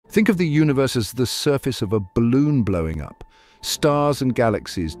Think of the universe as the surface of a balloon blowing up. Stars and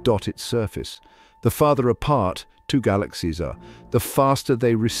galaxies dot its surface. The farther apart two galaxies are, the faster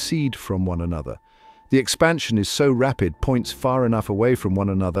they recede from one another. The expansion is so rapid, points far enough away from one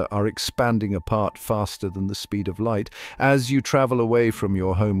another are expanding apart faster than the speed of light. As you travel away from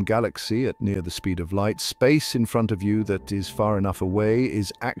your home galaxy at near the speed of light, space in front of you that is far enough away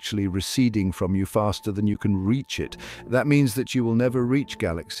is actually receding from you faster than you can reach it. That means that you will never reach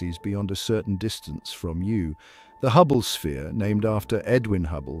galaxies beyond a certain distance from you. The Hubble sphere, named after Edwin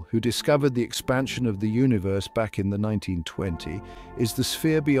Hubble, who discovered the expansion of the universe back in the 1920s, is the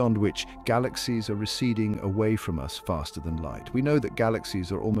sphere beyond which galaxies are receding away from us faster than light. We know that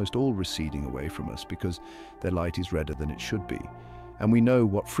galaxies are almost all receding away from us because their light is redder than it should be. And we know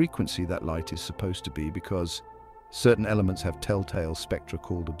what frequency that light is supposed to be because certain elements have telltale spectra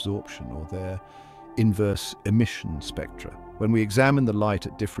called absorption, or their inverse emission spectra. When we examine the light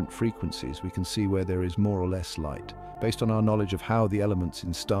at different frequencies, we can see where there is more or less light. Based on our knowledge of how the elements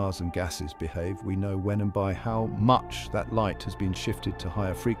in stars and gases behave, we know when and by how much that light has been shifted to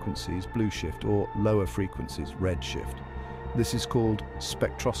higher frequencies, blue shift, or lower frequencies, redshift. This is called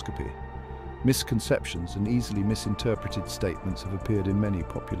spectroscopy. Misconceptions and easily misinterpreted statements have appeared in many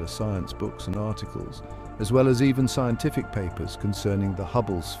popular science books and articles, as well as even scientific papers concerning the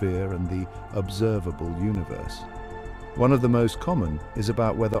Hubble sphere and the observable universe. One of the most common is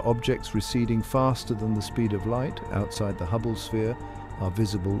about whether objects receding faster than the speed of light outside the Hubble sphere are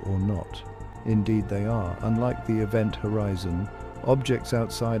visible or not. Indeed they are. Unlike the event horizon, objects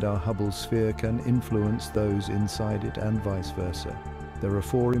outside our Hubble sphere can influence those inside it and vice versa. There are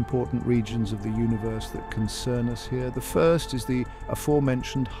four important regions of the universe that concern us here. The first is the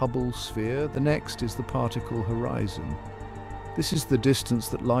aforementioned Hubble sphere. The next is the particle horizon. This is the distance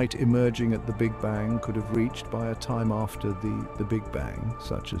that light emerging at the Big Bang could have reached by a time after the Big Bang,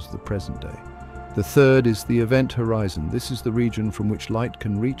 such as the present day. The third is the event horizon. This is the region from which light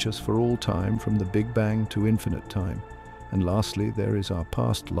can reach us for all time, from the Big Bang to infinite time. And lastly, there is our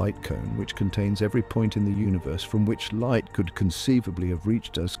past light cone, which contains every point in the universe from which light could conceivably have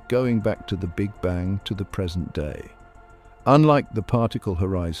reached us, going back to the Big Bang to the present day. Unlike the particle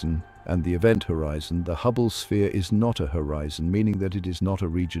horizon and the event horizon, the Hubble sphere is not a horizon, meaning that it is not a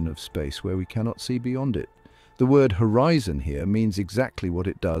region of space where we cannot see beyond it. The word horizon here means exactly what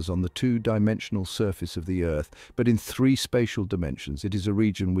it does on the two-dimensional surface of the Earth, but in three spatial dimensions. It is a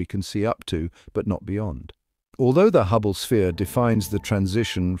region we can see up to, but not beyond. Although the Hubble sphere defines the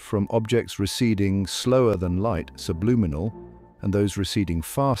transition from objects receding slower than light, subluminal, and those receding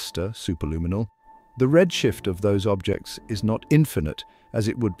faster, superluminal, the redshift of those objects is not infinite, as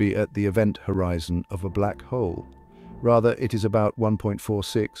it would be at the event horizon of a black hole. Rather, it is about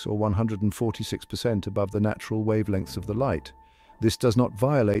 1.46 or 146% above the natural wavelengths of the light. This does not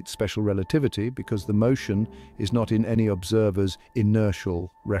violate special relativity because the motion is not in any observer's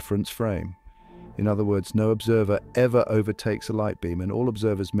inertial reference frame. In other words, no observer ever overtakes a light beam, and all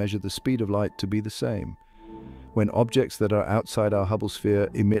observers measure the speed of light to be the same. When objects that are outside our Hubble sphere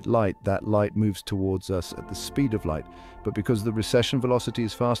emit light, that light moves towards us at the speed of light. But because the recession velocity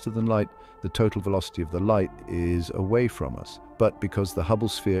is faster than light, the total velocity of the light is away from us. But because the Hubble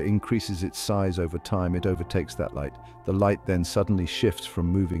sphere increases its size over time, it overtakes that light. The light then suddenly shifts from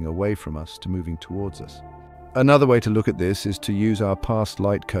moving away from us to moving towards us. Another way to look at this is to use our past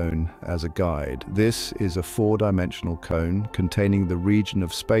light cone as a guide. This is a four-dimensional cone containing the region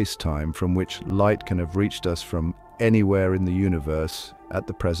of space-time from which light can have reached us from anywhere in the universe at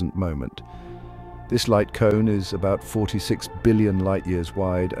the present moment. This light cone is about 46 billion light-years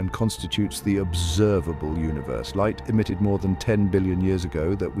wide and constitutes the observable universe. Light emitted more than 10 billion years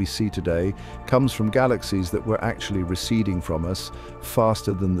ago that we see today comes from galaxies that were actually receding from us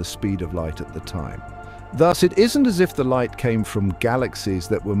faster than the speed of light at the time. Thus, it isn't as if the light came from galaxies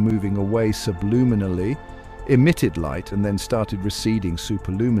that were moving away subliminally, emitted light, and then started receding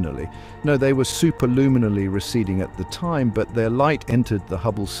superluminally. No, they were superluminally receding at the time, but their light entered the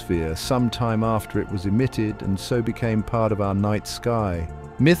Hubble sphere sometime after it was emitted and so became part of our night sky.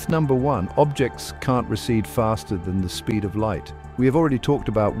 Myth number one: objects can't recede faster than the speed of light. We have already talked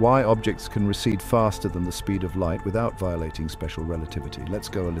about why objects can recede faster than the speed of light without violating special relativity. Let's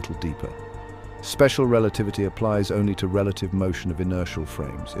go a little deeper. Special relativity applies only to relative motion of inertial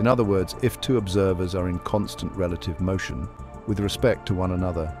frames. In other words, if two observers are in constant relative motion with respect to one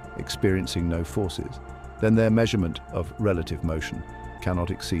another, experiencing no forces, then their measurement of relative motion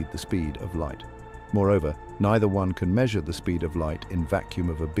cannot exceed the speed of light. Moreover, neither one can measure the speed of light in vacuum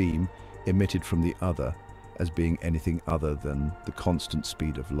of a beam emitted from the other as being anything other than the constant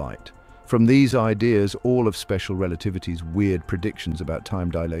speed of light. From these ideas, all of special relativity's weird predictions about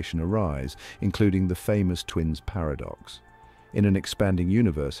time dilation arise, including the famous twins paradox. In an expanding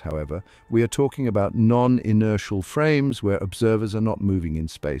universe, however, we are talking about non-inertial frames where observers are not moving in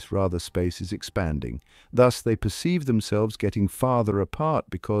space, rather space is expanding. Thus, they perceive themselves getting farther apart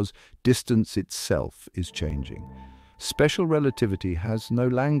because distance itself is changing. Special relativity has no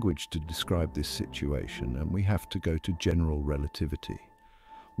language to describe this situation, and we have to go to general relativity.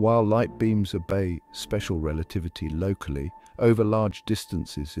 While light beams obey special relativity locally, over large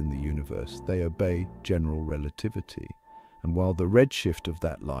distances in the universe, they obey general relativity. And while the redshift of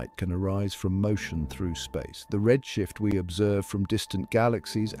that light can arise from motion through space, the redshift we observe from distant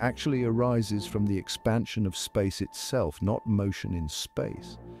galaxies actually arises from the expansion of space itself, not motion in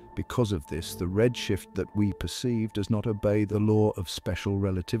space. Because of this, the redshift that we perceive does not obey the law of special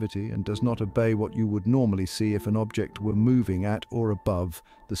relativity and does not obey what you would normally see if an object were moving at or above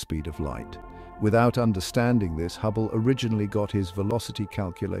the speed of light. Without understanding this, Hubble originally got his velocity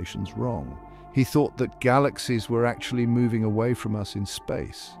calculations wrong. He thought that galaxies were actually moving away from us in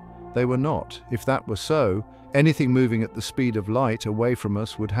space. They were not. If that were so, anything moving at the speed of light away from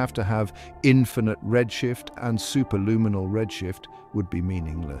us would have to have infinite redshift, and superluminal redshift would be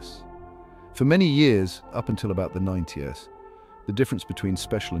meaningless. For many years, up until about the 90s, the difference between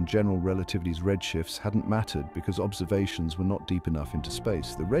special and general relativity's redshifts hadn't mattered because observations were not deep enough into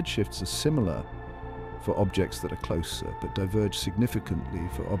space. The redshifts are similar for objects that are closer, but diverge significantly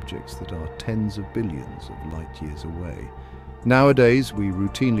for objects that are tens of billions of light years away. Nowadays, we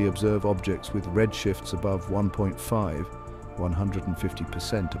routinely observe objects with redshifts above 1.5,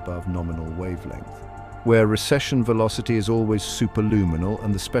 150% above nominal wavelength, where recession velocity is always superluminal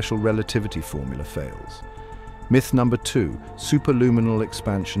and the special relativity formula fails. Myth number 2, superluminal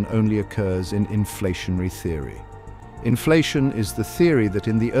expansion only occurs in inflationary theory. Inflation is the theory that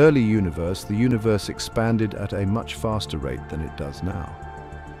in the early universe, the universe expanded at a much faster rate than it does now.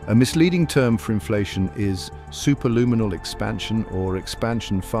 A misleading term for inflation is superluminal expansion, or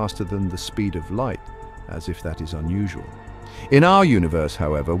expansion faster than the speed of light, as if that is unusual. In our universe,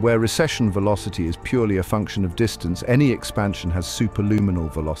 however, where recession velocity is purely a function of distance, any expansion has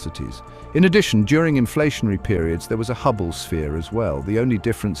superluminal velocities. In addition, during inflationary periods, there was a Hubble sphere as well. The only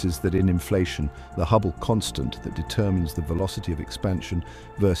difference is that in inflation, the Hubble constant that determines the velocity of expansion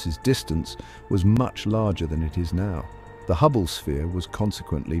versus distance was much larger than it is now. The Hubble sphere was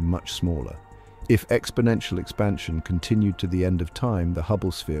consequently much smaller. If exponential expansion continued to the end of time, the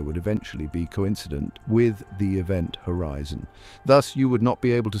Hubble sphere would eventually be coincident with the event horizon. Thus, you would not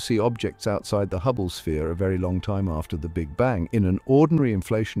be able to see objects outside the Hubble sphere a very long time after the Big Bang. In an ordinary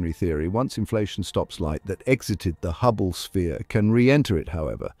inflationary theory, once inflation stops, light that exited the Hubble sphere can re-enter it,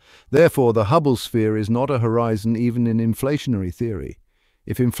 however. Therefore, the Hubble sphere is not a horizon even in inflationary theory.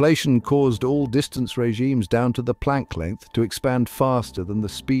 If inflation caused all distance regimes down to the Planck length to expand faster than the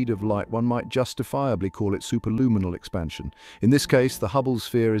speed of light, one might justifiably call it superluminal expansion. In this case, the Hubble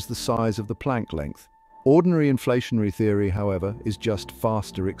sphere is the size of the Planck length. Ordinary inflationary theory, however, is just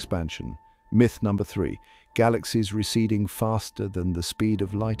faster expansion. Myth number 3. Galaxies receding faster than the speed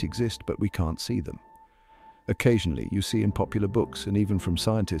of light exist, but we can't see them. Occasionally, you see in popular books and even from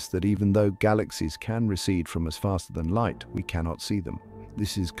scientists that even though galaxies can recede from us faster than light, we cannot see them.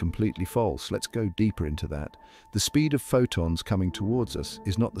 This is completely false. Let's go deeper into that. The speed of photons coming towards us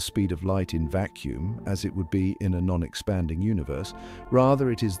is not the speed of light in vacuum, as it would be in a non-expanding universe. Rather,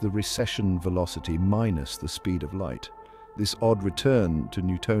 it is the recession velocity minus the speed of light. This odd return to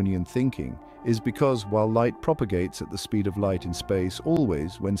Newtonian thinking is because while light propagates at the speed of light in space,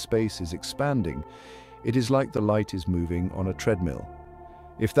 always when space is expanding, it is like the light is moving on a treadmill.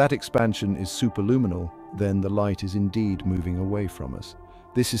 If that expansion is superluminal, then the light is indeed moving away from us.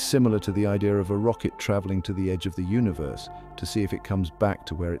 This is similar to the idea of a rocket traveling to the edge of the universe to see if it comes back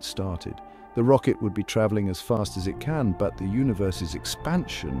to where it started. The rocket would be traveling as fast as it can, but the universe's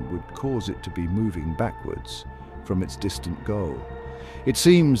expansion would cause it to be moving backwards from its distant goal. It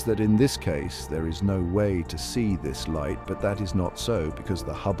seems that in this case there is no way to see this light, but that is not so because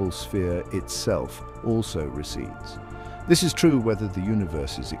the Hubble sphere itself also recedes. This is true whether the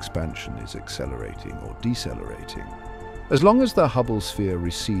universe's expansion is accelerating or decelerating. As long as the Hubble sphere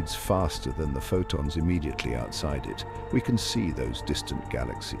recedes faster than the photons immediately outside it, we can see those distant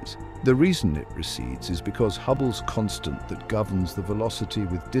galaxies. The reason it recedes is because Hubble's constant that governs the velocity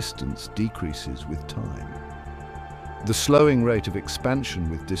with distance decreases with time. The slowing rate of expansion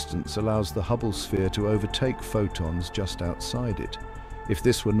with distance allows the Hubble sphere to overtake photons just outside it. If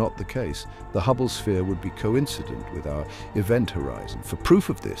this were not the case, the Hubble sphere would be coincident with our event horizon. For proof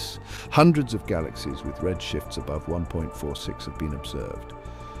of this, hundreds of galaxies with redshifts above 1.46 have been observed.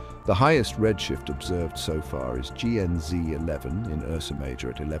 The highest redshift observed so far is GNZ11 in Ursa Major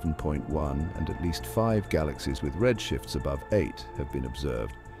at 11.1, and at least 5 galaxies with redshifts above 8 have been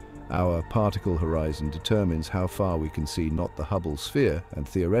observed. Our particle horizon determines how far we can see not the Hubble sphere, and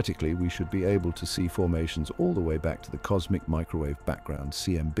theoretically we should be able to see formations all the way back to the cosmic microwave background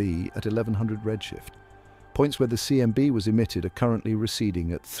CMB at 1100 redshift. Points where the CMB was emitted are currently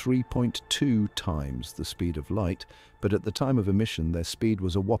receding at 3.2 times the speed of light, but at the time of emission their speed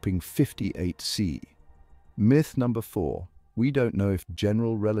was a whopping 58 c. Myth number 4. We don't know if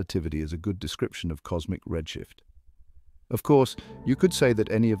general relativity is a good description of cosmic redshift. Of course, you could say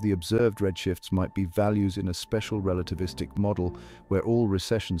that any of the observed redshifts might be values in a special relativistic model where all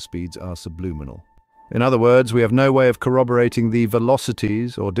recession speeds are subluminal. In other words, we have no way of corroborating the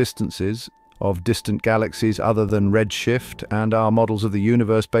velocities or distances of distant galaxies other than redshift and our models of the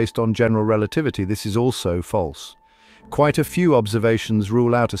universe based on general relativity. This is also false. Quite a few observations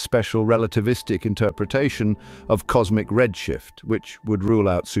rule out a special relativistic interpretation of cosmic redshift, which would rule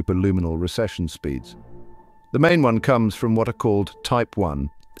out superluminal recession speeds. The main one comes from what are called Type 1a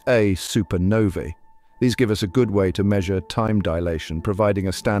supernovae. These give us a good way to measure time dilation, providing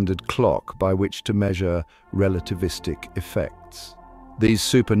a standard clock by which to measure relativistic effects. These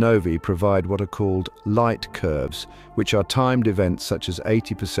supernovae provide what are called light curves, which are timed events such as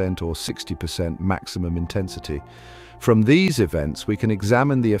 80% or 60% maximum intensity. From these events, we can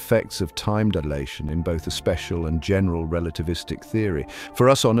examine the effects of time dilation in both a special and general relativistic theory. For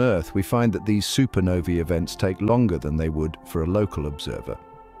us on Earth, we find that these supernovae events take longer than they would for a local observer.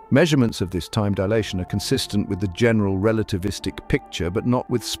 Measurements of this time dilation are consistent with the general relativistic picture, but not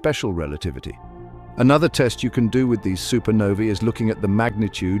with special relativity. Another test you can do with these supernovae is looking at the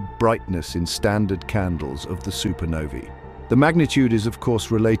magnitude, brightness in standard candles of the supernovae. The magnitude is of course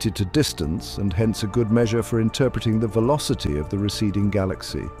related to distance and hence a good measure for interpreting the velocity of the receding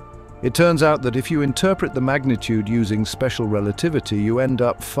galaxy. It turns out that if you interpret the magnitude using special relativity, you end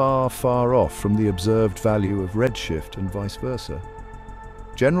up far, far off from the observed value of redshift and vice versa.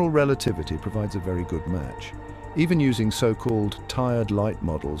 General relativity provides a very good match. Even using so-called tired light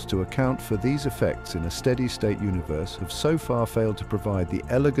models to account for these effects in a steady-state universe have so far failed to provide the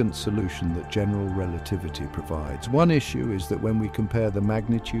elegant solution that general relativity provides. One issue is that when we compare the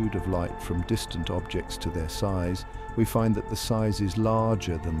magnitude of light from distant objects to their size, we find that the size is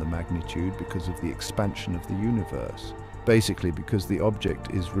larger than the magnitude because of the expansion of the universe. Basically, because the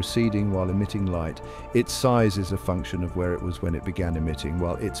object is receding while emitting light, its size is a function of where it was when it began emitting,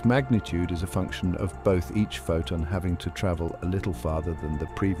 while its magnitude is a function of both each photon having to travel a little farther than the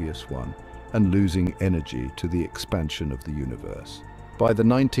previous one and losing energy to the expansion of the universe. By the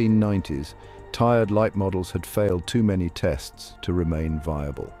 1990s, tired light models had failed too many tests to remain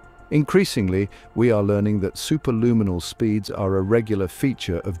viable. Increasingly, we are learning that superluminal speeds are a regular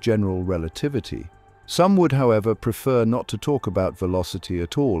feature of general relativity. Some would, however, prefer not to talk about velocity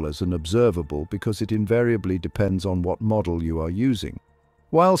at all as an observable because it invariably depends on what model you are using.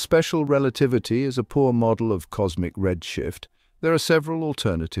 While special relativity is a poor model of cosmic redshift, there are several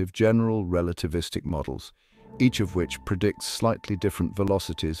alternative general relativistic models, each of which predicts slightly different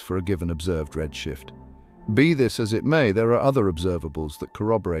velocities for a given observed redshift. Be this as it may, there are other observables that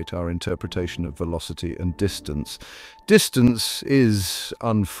corroborate our interpretation of velocity and distance. Distance is,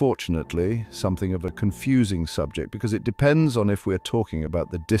 unfortunately, something of a confusing subject because it depends on if we're talking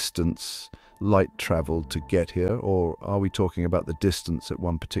about the distance light traveled to get here, or are we talking about the distance at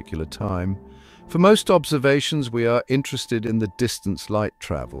one particular time. For most observations, we are interested in the distance light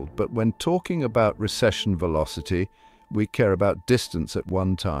traveled, but when talking about recession velocity, we care about distance at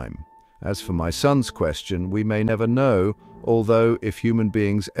one time. As for my son's question, we may never know, although if human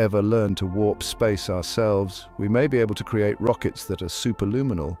beings ever learn to warp space ourselves, we may be able to create rockets that are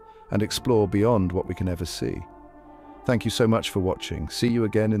superluminal and explore beyond what we can ever see. Thank you so much for watching. See you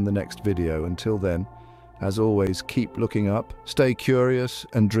again in the next video. Until then, as always, keep looking up, stay curious,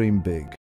 and dream big.